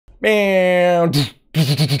The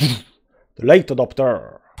late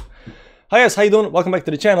adopter. Hi guys, how you doing? Welcome back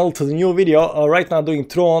to the channel, to the new video. Right now doing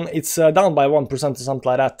Tron. It's down by 1% or something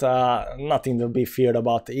like that. Nothing to be feared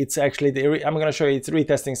about. It's actually, I'm gonna show you, it's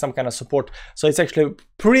retesting some kind of support. So it's actually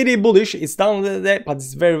pretty bullish. It's down there, but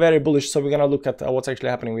it's very, very bullish. So we're gonna look at what's actually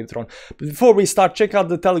happening with Tron. But before we start, check out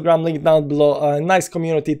the Telegram link down below. Nice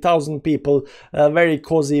community, 1,000 people. Very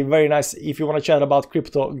cozy, very nice. If you wanna chat about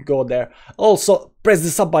crypto, go there. Also, press the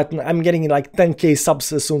sub button. I'm getting like 10k subs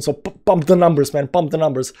soon, so pump the numbers, man, pump the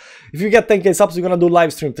numbers. If you get 10k subs, we're gonna do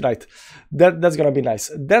live stream tonight. That's gonna be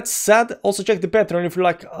nice. That said, also check the Patreon if you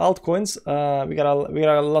like altcoins. We got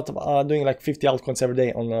a lot of doing like 50 altcoins every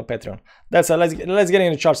day on Patreon. That's let's get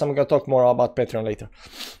in the charts. I'm gonna talk more about Patreon later.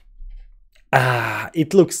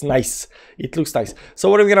 It looks nice. It looks nice. So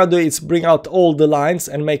what we're gonna do is bring out all the lines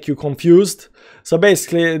and make you confused. So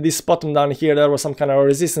basically, this bottom down here, there was some kind of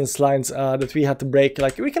resistance lines that we had to break.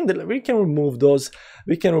 Like we can remove those.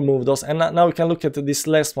 We can remove those, and now we can look at this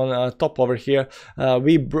last one top over here.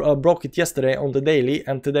 We broke it yesterday on the daily,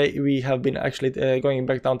 and today we have been actually going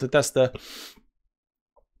back down to test the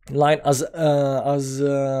line as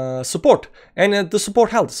support, and the support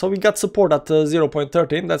held. So we got support at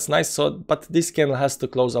 0.13. That's nice. So but this candle has to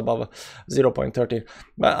close above 0.13.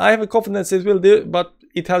 But I have a confidence it will do, but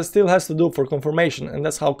it still has to do for confirmation, and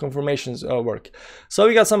that's how confirmations work. So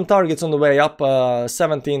we got some targets on the way up,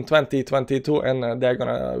 17, 20, 22, and they're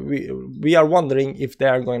gonna, we are wondering if they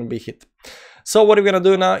are going to be hit. So what we're gonna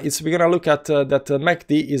do now is we're gonna look at that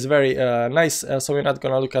MACD is very nice. So we're not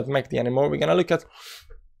gonna look at MACD anymore. We're gonna look at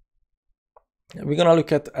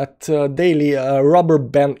daily rubber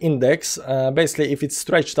band index. Basically, if it's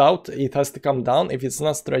stretched out, it has to come down. If it's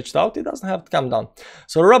not stretched out, it doesn't have to come down.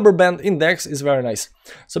 So rubber band index is very nice.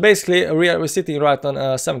 So basically, we're sitting right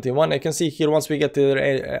on 71. You can see here, once we get to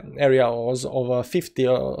the area of 50,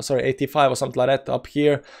 or sorry, 85 or something like that up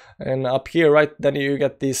here, and up here, right, then you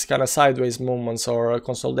get these kind of sideways movements or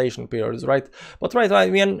consolidation periods, right? But right now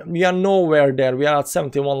we are nowhere there. We are at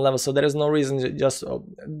 71 level, so there is no reason just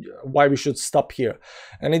why we should stop here.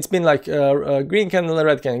 And it's been like green candle,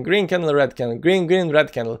 red candle, green candle, red candle, green,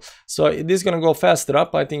 red candle. So this is gonna go faster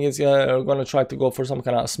up. I think it's gonna try to go for some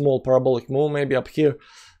kind of small parabolic move, maybe up here.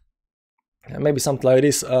 Maybe something like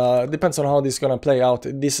this. Depends on how this is gonna play out.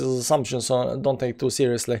 This is assumption, so don't take it too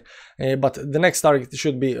seriously. But the next target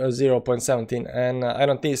should be 0.17, and I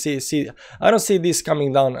don't see this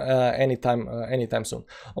coming down anytime soon.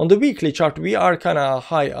 On the weekly chart, we are kind of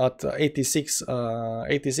high at 86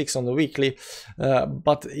 on the weekly,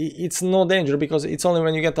 but it's no danger, because it's only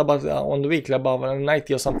when you get about on the weekly above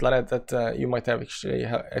 90 or something like that you might have actually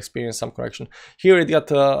experienced some correction. Here it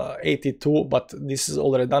got 82, but this is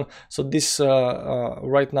already done. So this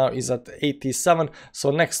right now is at 87. So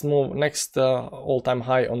next move, next all-time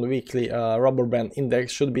high on the weekly rubber band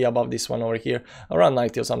index should be above this one over here, around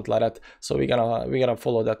 90 or something like that. So we're gonna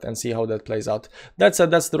follow that and see how that plays out. That's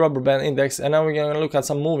the rubber band index, and now we're gonna look at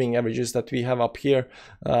some moving averages that we have up here.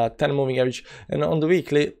 10 moving average, and on the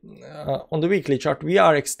weekly chart we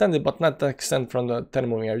are extended, but not extended from the 10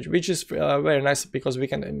 moving average, which is very nice, because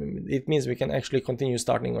it means we can actually continue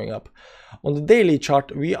starting going up. On the daily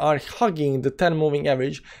chart, we are hugging the 10 moving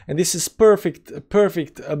average, and this is perfect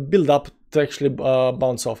build up to actually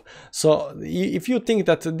bounce off. So if you think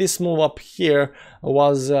that this move up here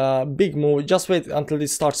was a big move, just wait until it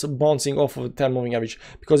starts bouncing off of the 10 moving average,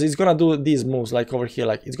 because it's gonna do these moves like over here,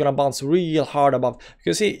 like it's gonna bounce real hard above.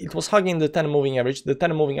 You see, it was hugging the 10 moving average, the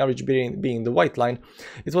 10 moving average being the white line.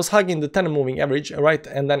 It was hugging the 10 moving average, right,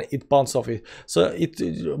 and then it bounced off it. So it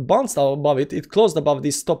bounced out above it, it closed above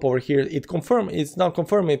this top over here. It's now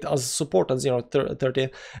confirming it as support at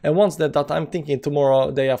 0.13, and once that I'm thinking tomorrow,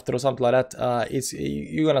 day after or something like that,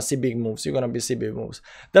 you're gonna see big moves. See big moves.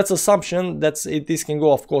 That's assumption. That's it. This can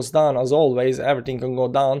go, of course, down as always. Everything can go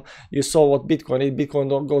down. You saw what Bitcoin is.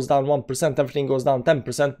 Bitcoin goes down 1%. Everything goes down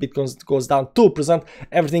 10%. Bitcoin goes down 2%.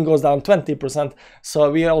 Everything goes down 20%.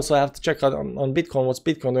 So we also have to check out on Bitcoin what's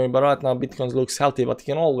Bitcoin doing. But right now Bitcoin looks healthy, but it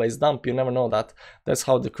can always dump. You never know that. That's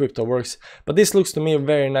how the crypto works. But this looks to me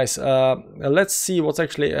very nice. Let's see what's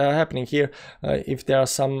actually happening here. If there are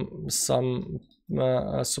some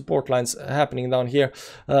support lines happening down here,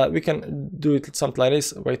 we can do it something like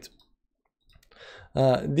this. Wait,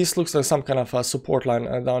 this looks like some kind of a support line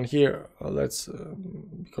down here. Let's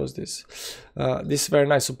because this is very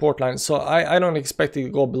nice support line. So I don't expect it to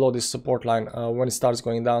go below this support line when it starts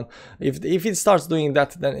going down. If it starts doing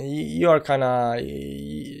that, then you are kind of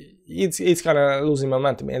it's kind of losing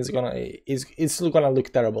momentum, and it's gonna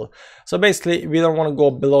look terrible. So basically we don't want to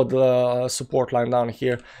go below the support line down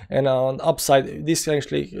here, and on the upside this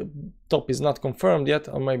actually top is not confirmed yet,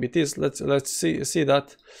 or maybe it is. Let's see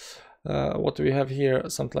that. What do we have here?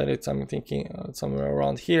 Something like that. I'm thinking somewhere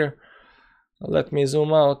around here. Let me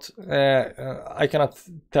zoom out. I cannot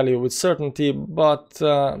tell you with certainty, but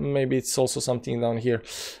maybe it's also something down here.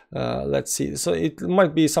 Let's see. So it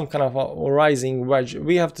might be some kind of a rising wedge.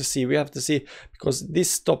 We have to see because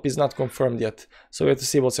this top is not confirmed yet. So we have to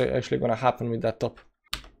see what's actually going to happen with that top.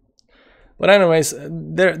 But anyways,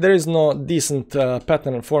 there is no decent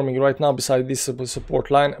pattern forming right now beside this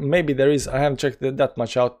support line. Maybe there is. I haven't checked that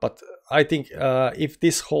much out, but I think if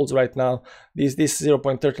this holds right now, this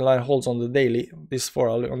 0.30 line holds on the daily, this 4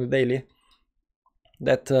 hour on the daily,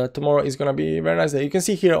 that tomorrow is gonna be a very nice day. You can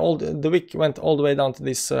see here the wick went all the way down to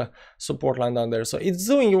this support line down there. So it's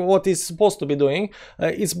doing what it's supposed to be doing.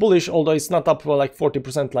 It's bullish, although it's not up like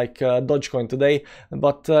 40% like Dogecoin today,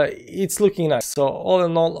 but it's looking nice. So all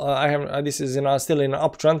in all, this is still in an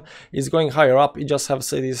uptrend. It's going higher up. You just have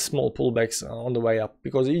these small pullbacks on the way up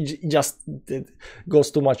because it goes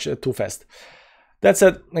too fast. That's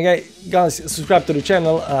it. Okay, guys, subscribe to the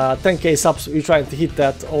channel. 10k subs, we're trying to hit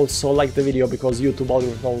that. Also like the video because YouTube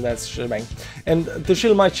algorithm, all that shebang. And to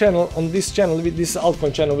shield my channel, on this channel, with this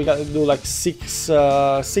altcoin channel, we got to do like six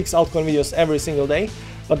altcoin videos every single day.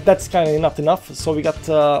 But that's kind of not enough. So we got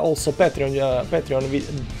also Patreon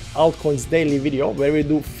altcoins daily video where we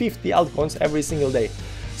do 50 altcoins every single day.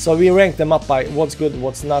 So we rank them up by what's good,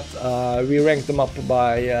 what's not. We rank them up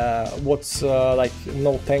by what's like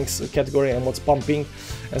no thanks category and what's pumping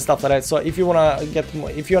and stuff like that. So if you wanna get more,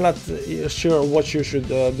 if you're not sure what you should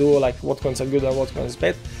do, like what coins are good and what coins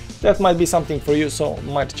bad, that might be something for you. So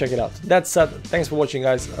might check it out. That's it. Thanks for watching,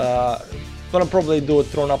 guys. Gonna probably do a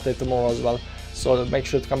Tron update tomorrow as well. So make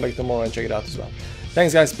sure to come back tomorrow and check it out as well.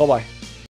 Thanks, guys. Bye bye.